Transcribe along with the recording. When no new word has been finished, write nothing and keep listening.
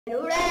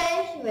Hello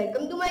friends,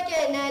 welcome to my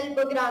channel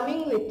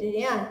Programming with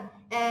Rayyan.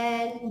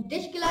 And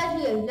this class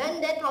we have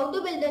learned that how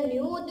to build a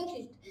new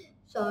e-voting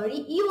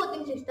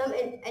system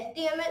in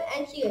HTML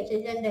and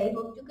CSS. And I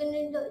hope you can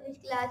enjoy this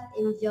class.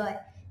 Enjoy.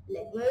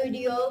 Like my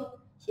video,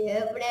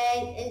 share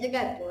friends, and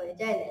subscribe to my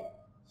channel.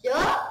 So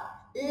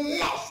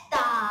let's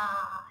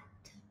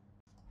start.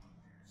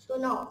 So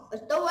now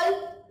first of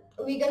all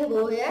we can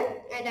go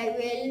here and I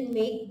will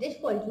make this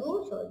for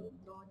you. Sorry,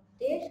 not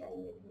this.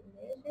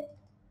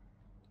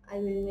 I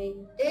will make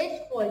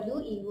this for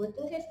you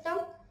e-voting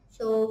system.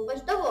 So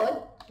first of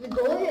all, we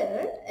go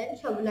here and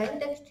Sublime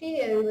text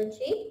here you will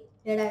see.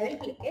 Here I will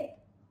click it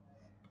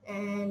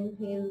and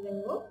here we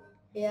can go.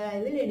 Here I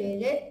will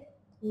erase it.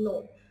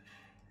 No.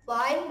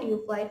 File,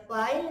 new file,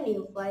 file,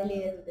 new file.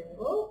 Here we can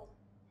go.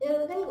 Here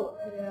we can go.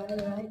 Here I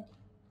will write.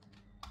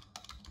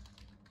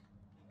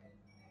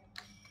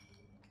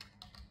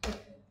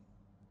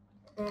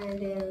 And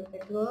here we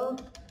can go.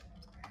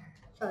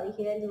 Sorry,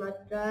 here is not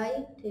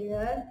right.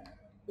 Here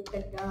we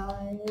can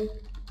write.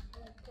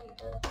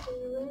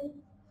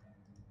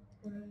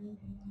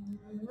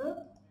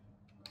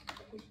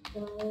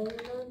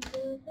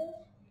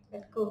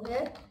 Let's go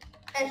here.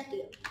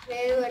 HTML.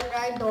 Here we will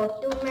write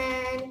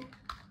document.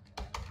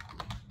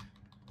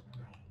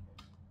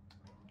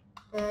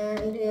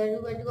 And here we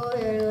will go.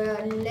 Here we will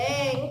write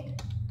link.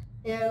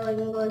 Here we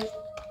will go.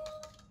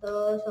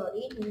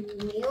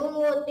 New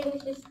voting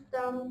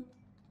system.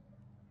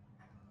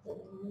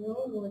 New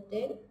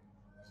voting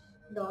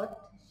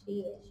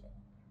 .cs.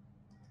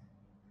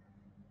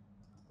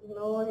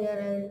 No, here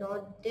I will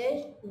not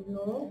this.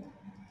 No.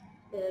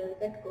 Here we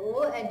can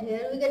go and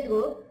here we can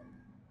go.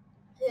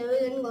 Here we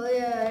can go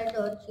here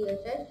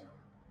 .css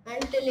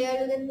and till here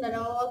we can run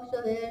off. So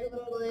here we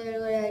can go here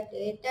we write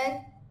a tag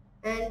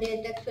and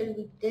a text will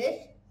be this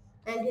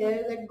and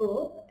here we can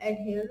go and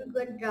here we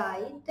can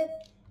write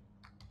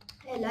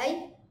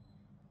li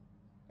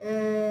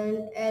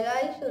and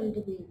li should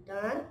be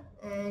done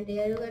and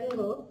here we can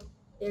go.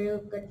 Here you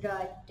can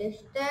write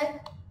this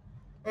tag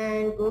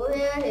and go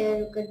here. Here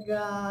you can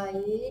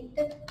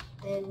write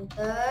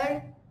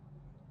enter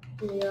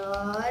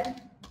your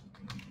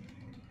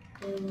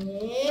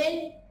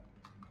email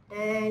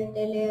and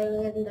tell here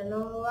we can run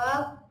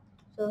over.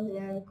 So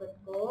here you could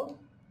go.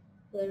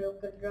 Here you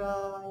could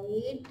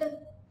write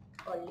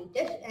only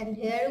this and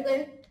here you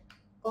can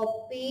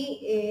copy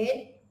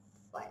it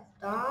 5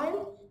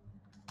 times.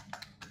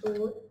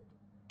 2,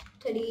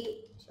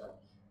 3,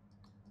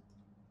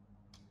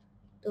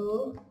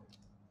 2,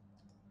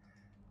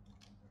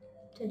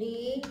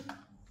 3,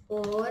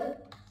 4,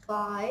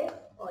 5,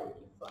 only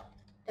 5.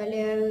 Till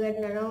here we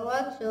can run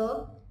work.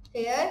 So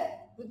here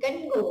we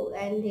can go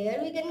and here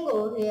we can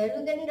go. Here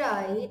we can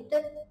write.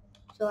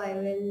 So I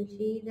will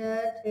see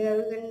that here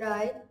we can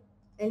write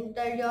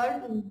enter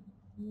your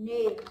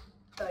name.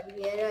 Sorry,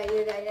 here I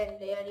will write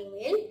enter your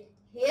email.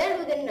 Here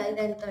we can write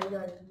enter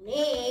your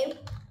name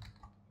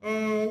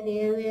and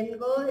here we can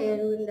go.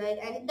 Here we can write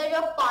enter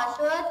your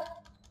password.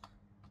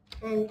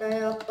 Enter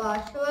your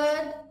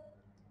password.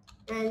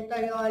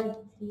 Enter your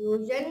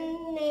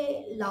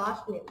username,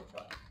 last name.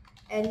 Sorry.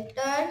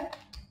 Enter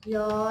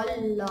your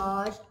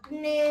last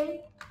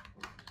name.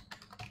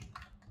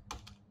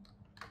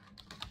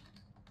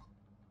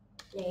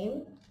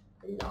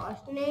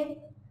 Last name.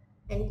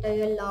 Enter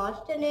your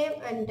last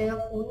name. Enter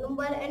your phone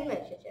number and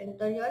message.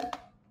 Enter your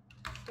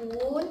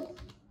phone.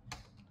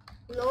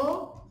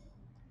 No.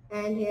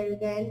 And here you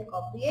can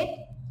copy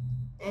it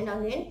and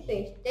again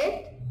paste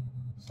it.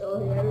 So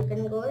here you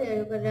can go. Here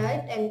you can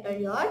write enter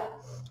your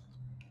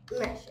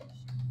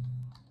message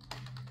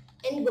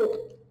and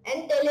go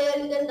and tell here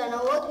you can run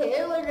over.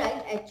 Here we'll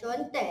write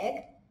h1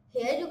 tag.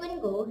 Here you can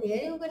go.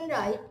 Here you can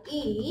write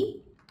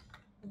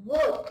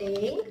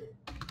e-voting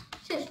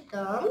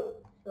system.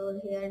 So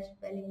here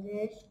spelling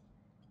this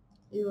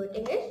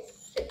e-voting is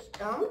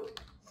system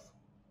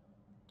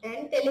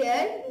and till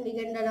here we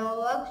can run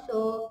over.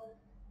 So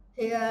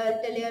here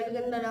till here we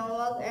can run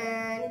over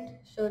and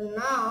so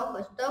now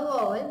first of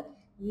all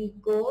we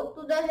go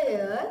to the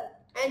here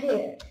and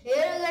here we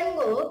can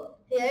go.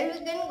 Here we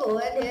can go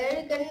and here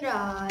we can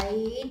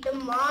write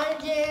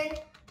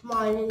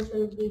margin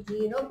should be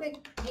 0,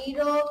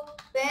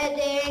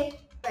 padding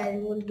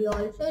will be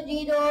also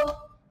 0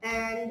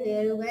 and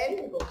here you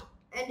can go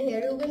and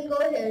here you can go.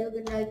 Here you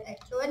can write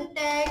h1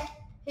 tag.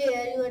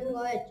 Here you can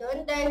go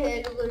h1 tag. Here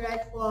you can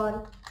write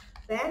font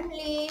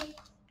family.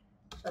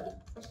 Sorry,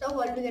 first of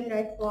all we can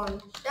write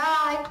font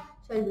style.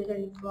 So it will be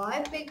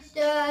 25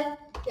 pixels.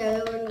 Here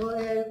you can go.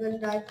 Here you can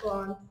write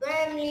font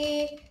family.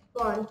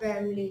 Font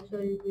family so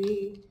it will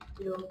be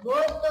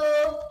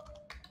Roboto,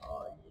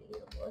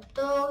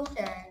 sans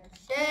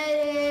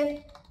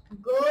serif,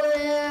 go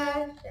here,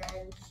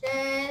 sans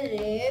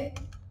serif,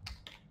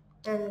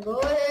 and go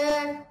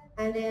here,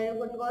 and then you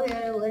can go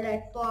here. You will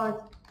write font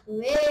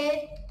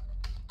weight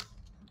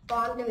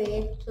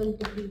so it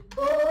will be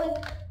bold,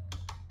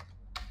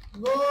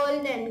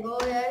 and go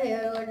here.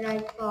 Here you will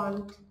write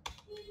font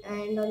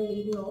and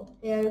only no.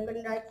 Here you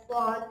can write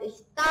font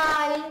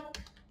style.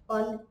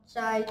 Font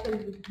size will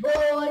be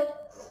bold.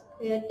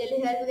 here till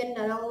here we can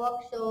done our work.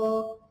 So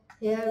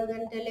here we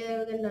can till here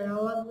we can done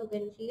our work. You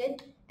can see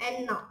it.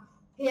 And now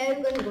here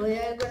you can go.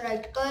 Here you can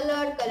write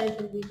color. Color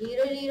should be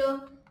 0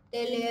 0.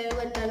 Till here you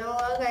can done our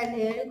work, and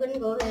here you can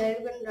go. Here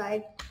you can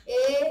write A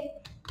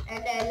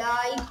and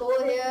Li. Go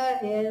here.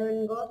 Here you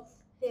can go.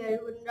 Here you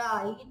can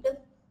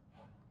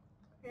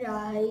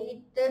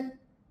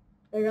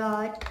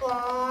write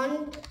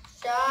font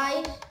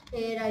size.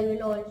 Here I will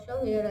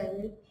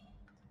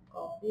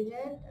copy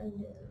that and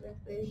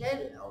paste that.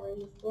 Our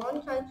font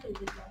size will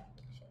be that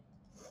picture.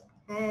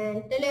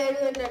 And till here you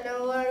can run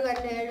over, and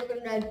here you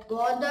can write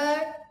border.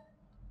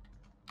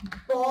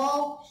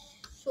 Box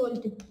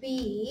should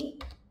be,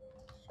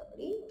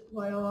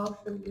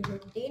 box should be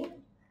 15.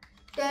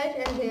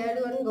 And here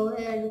you can go.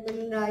 Here you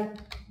can write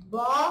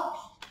box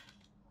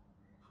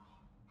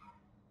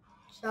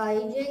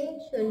sizing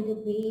should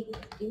be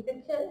 15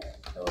 pixels.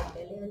 So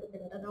till here you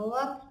can turn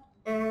over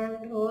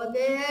and go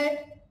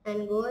ahead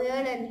and go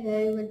here, and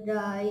here you can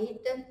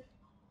write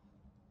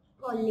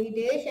only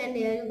this, and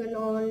here you can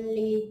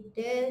only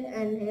this,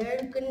 and here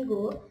you can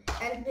go,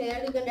 and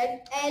here you can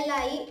write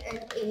Li and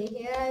A.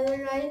 Here I will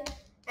write,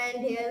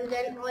 and here you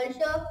can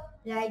also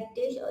write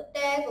this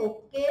tag.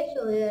 Okay,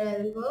 so here I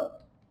will go.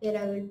 Here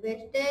I will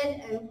paste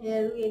it, and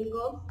here we can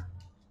go.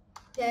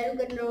 Here you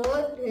can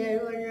write.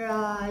 Here you can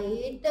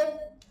write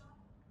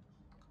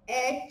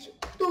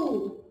H2.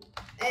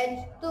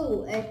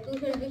 H2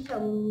 should be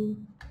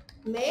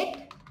submit,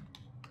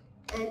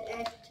 and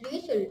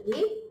H3 should be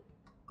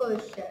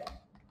question.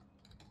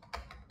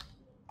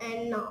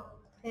 And now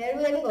here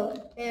we can go.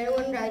 Here we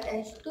can write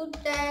H2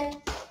 tag,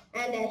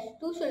 and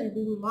H2 should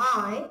be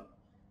my.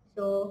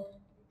 So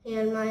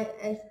here my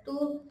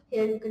H2.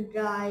 Here you can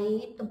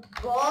write the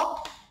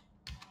box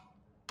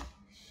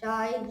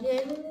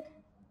sizing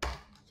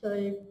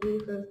should be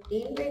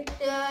 15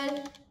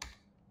 pixels.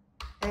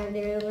 And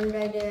here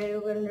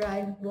you can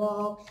write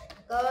box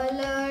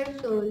color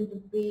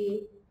should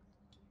be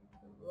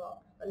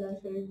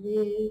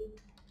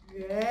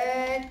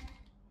red.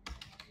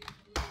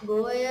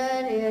 Go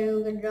here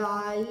you can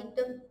write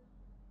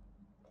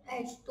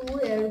H2.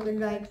 Here you can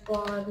write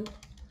font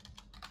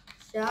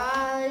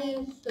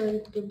size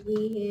should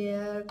be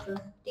here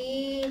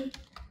 15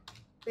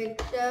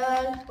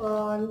 pixels.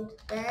 Font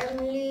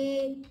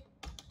family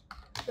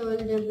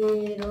should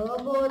be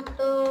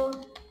Roboto.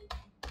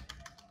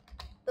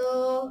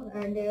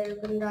 And here you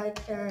can write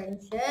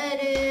sans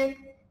serif.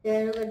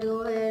 Here you can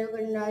go. Here you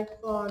can write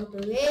font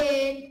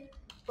weight.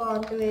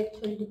 Font weight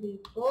should be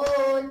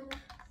bold.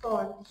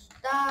 Font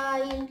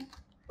style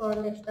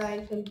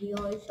should be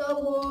also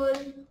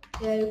bold.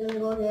 Here you can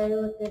go. Here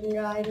you can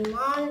write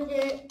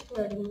margin.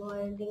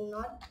 Margin,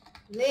 not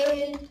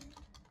width.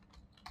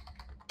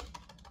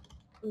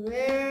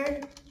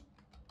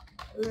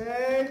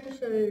 Width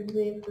should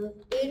be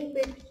 15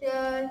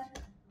 pixels.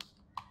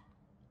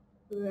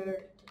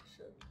 Width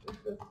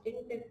 15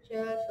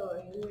 pictures, or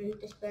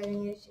the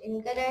spelling is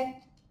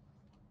incorrect.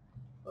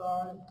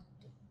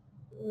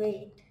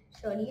 Weight,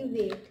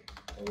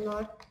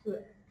 not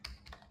width.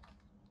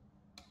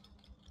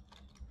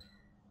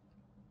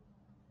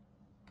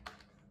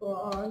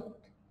 Font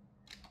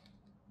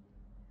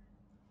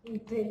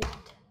width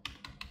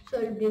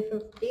should be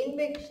 15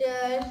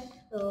 pixels.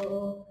 So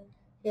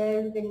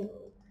here you can go.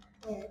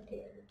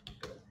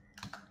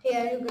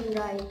 Here you can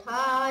write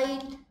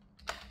height.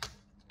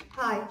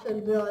 Height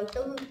should be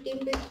also 15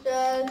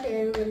 pixels.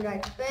 Here you can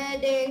write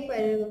padding.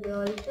 Padding will be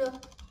also,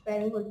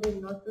 padding would be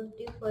not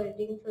 50.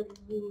 Padding should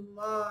be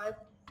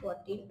marked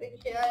 14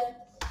 pixels.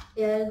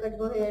 Here you can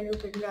go. Here you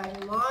can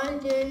write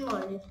margin.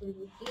 Margin should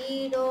be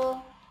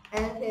 0.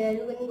 And here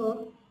you can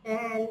go.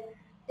 And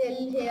till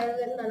here you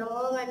can turn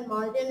on and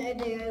margin.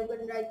 And here you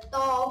can write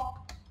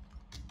top.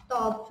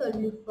 Top should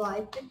be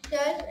 5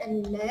 pixels.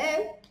 And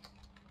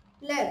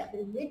left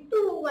will be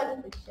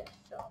 1 pixel.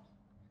 So,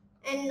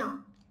 and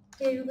now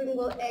here you can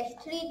go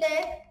H3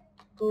 tag,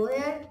 go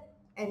here,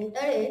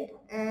 enter it,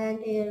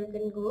 and here you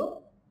can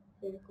go,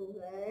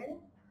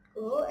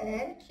 go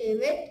and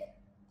save it,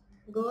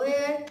 go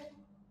here,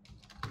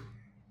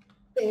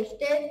 paste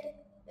it,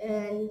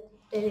 and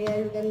till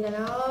here you can run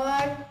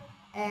over,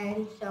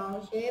 and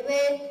so save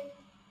it,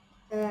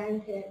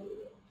 and here we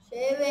will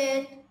save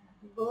it,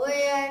 go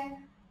here,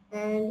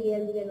 and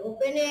here we can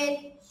open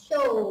it.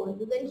 So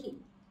you can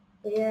see,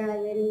 here I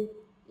will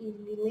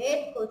easily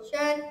make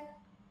question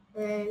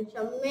and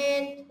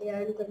submit.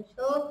 Here you can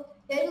show.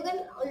 Here you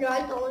can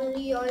write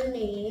only your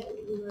name,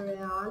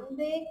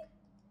 Rayyan,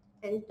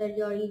 enter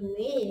your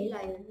email.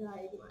 I will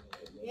write my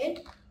email,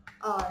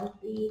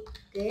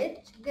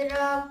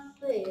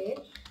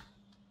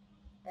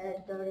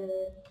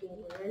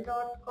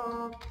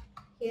 rpkidsgraphics@gmail.com.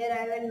 Here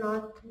I will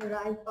not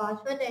write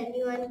password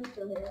anyone,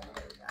 so here I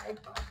will write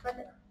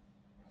password.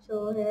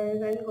 So here you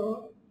can go,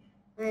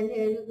 and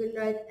here you can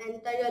write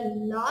enter your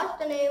last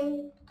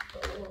name. So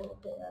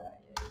here I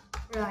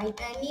will write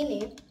any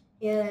name.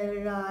 Here I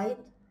will write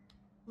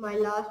my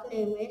last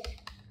name is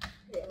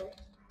here,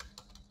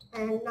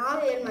 and now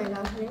here my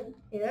last name.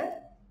 Here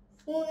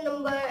phone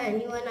number,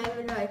 anyone I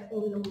will write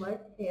phone number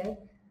here.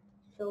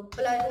 So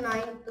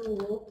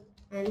 +92,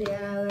 and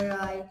here I will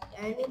write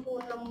any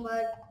phone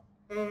number,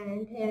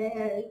 and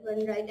here you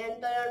can write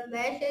enter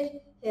message.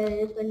 Here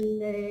you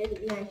can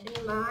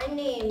mention my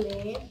name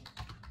is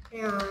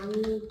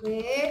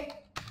Rayyan.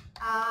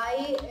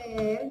 I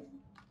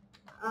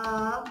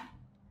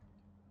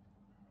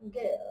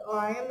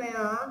am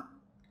a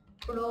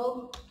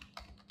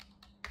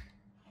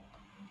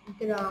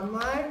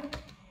programmer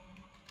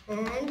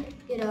and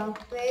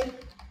graphic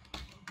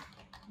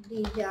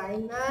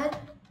designer.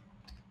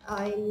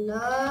 I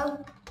love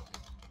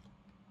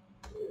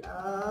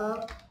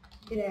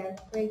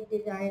graphic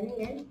designing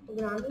and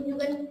programming. You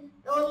can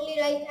only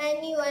write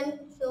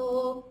anyone.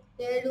 So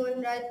here you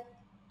can write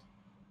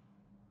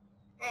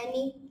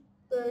any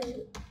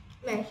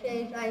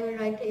message. I will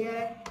write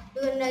here.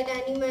 You can write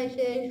any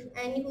message,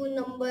 any phone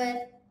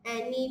number,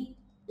 any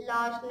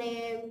last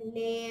name,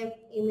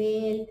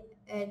 email,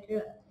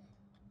 address,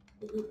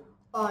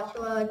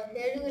 password.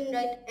 Here you can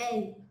write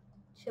N.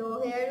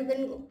 So here you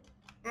can,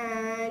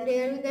 and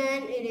here you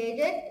can erase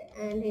it,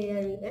 and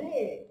here you can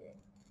erase it.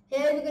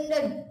 Here you can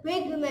write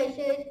big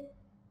message.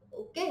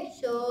 Okay,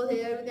 so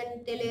here we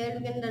can tell here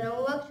we can run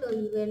our work, so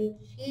you can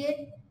see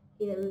it.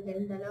 Here we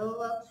can run our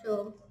work,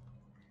 so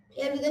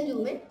here we can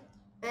zoom in,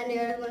 and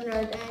here we can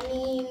write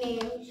any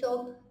name.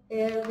 So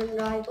here we can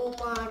write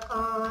Umar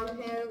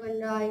Khan. Here we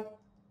can write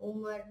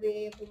Umar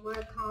Beg,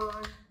 Umar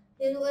Khan.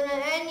 Here we can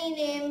write any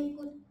name.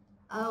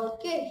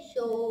 Okay,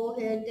 so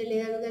here till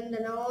here we can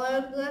run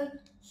our work.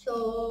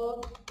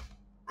 So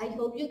I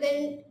hope you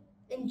can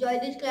enjoy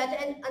this class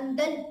and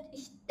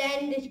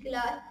understand this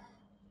class.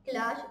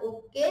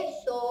 Okay,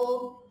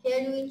 so here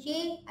you will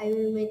see I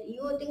will make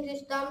new voting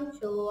system.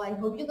 So I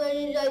hope you can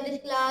enjoy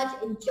this class.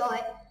 Enjoy,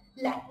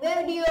 like my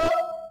video,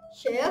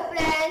 share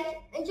friends,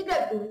 and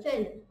subscribe to my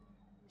channel.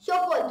 So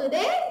for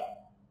today,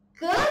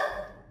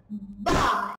 goodbye.